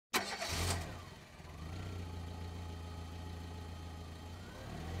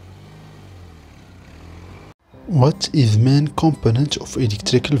What is main component of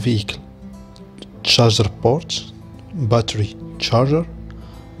electrical vehicle? Charger port, battery charger,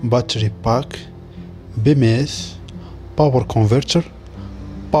 battery pack, BMS, power converter,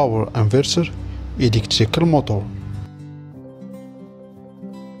 power inverter, electrical motor.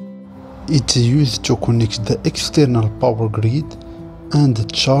 It is used to connect the external power grid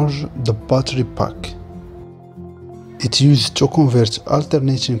and charge the battery pack. It is used to convert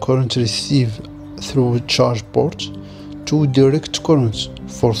alternating current received through charge port to direct current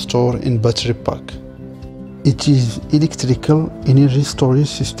for store in battery pack. It is electrical energy storage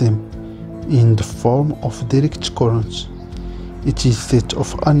system in the form of direct current. It is set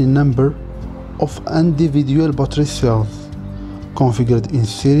of any number of individual battery cells configured in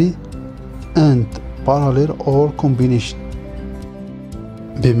series and parallel or combination.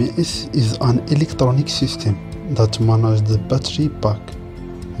 BMS is an electronic system that manages the battery pack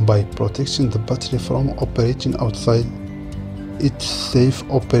by protecting the battery from operating outside its safe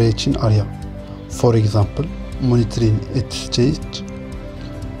operating area. For example, monitoring its state,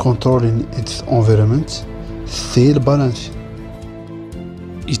 controlling its environment, cell balancing.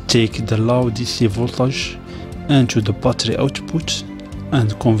 It takes the low DC voltage into the battery output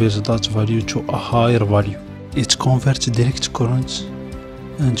and converts that value to a higher value. It converts direct current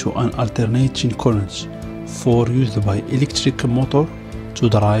into an alternating current for use by electric motor to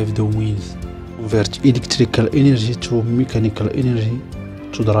drive the wheels. Convert electrical energy to mechanical energy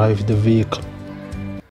to drive the vehicle.